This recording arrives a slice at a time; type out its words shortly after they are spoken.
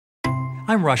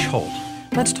I'm Rush Holt.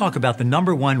 Let's talk about the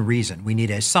 #1 reason we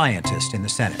need a scientist in the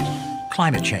Senate: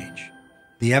 climate change.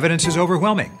 The evidence is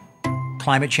overwhelming.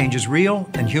 Climate change is real,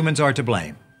 and humans are to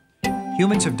blame.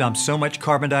 Humans have dumped so much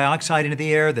carbon dioxide into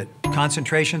the air that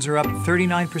concentrations are up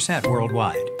 39%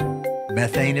 worldwide.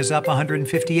 Methane is up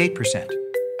 158%.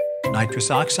 Nitrous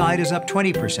oxide is up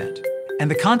 20%. And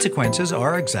the consequences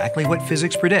are exactly what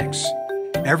physics predicts.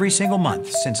 Every single month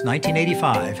since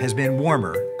 1985 has been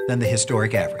warmer than the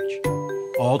historic average.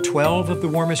 All 12 of the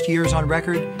warmest years on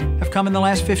record have come in the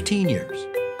last 15 years.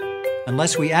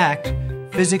 Unless we act,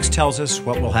 physics tells us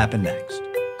what will happen next.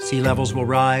 Sea levels will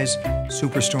rise,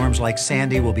 superstorms like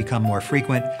Sandy will become more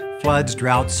frequent, floods,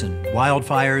 droughts, and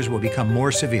wildfires will become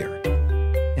more severe.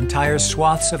 Entire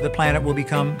swaths of the planet will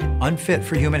become unfit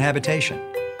for human habitation,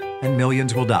 and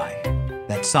millions will die.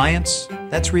 That's science,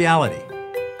 that's reality.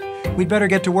 We'd better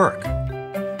get to work.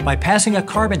 By passing a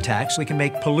carbon tax, we can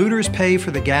make polluters pay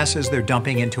for the gases they're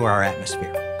dumping into our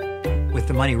atmosphere. With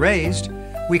the money raised,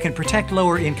 we can protect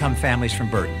lower-income families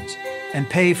from burdens and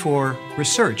pay for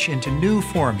research into new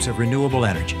forms of renewable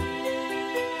energy.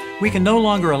 We can no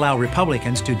longer allow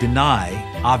Republicans to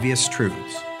deny obvious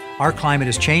truths. Our climate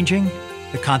is changing,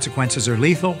 the consequences are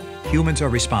lethal, humans are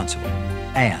responsible,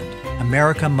 and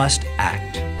America must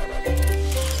act.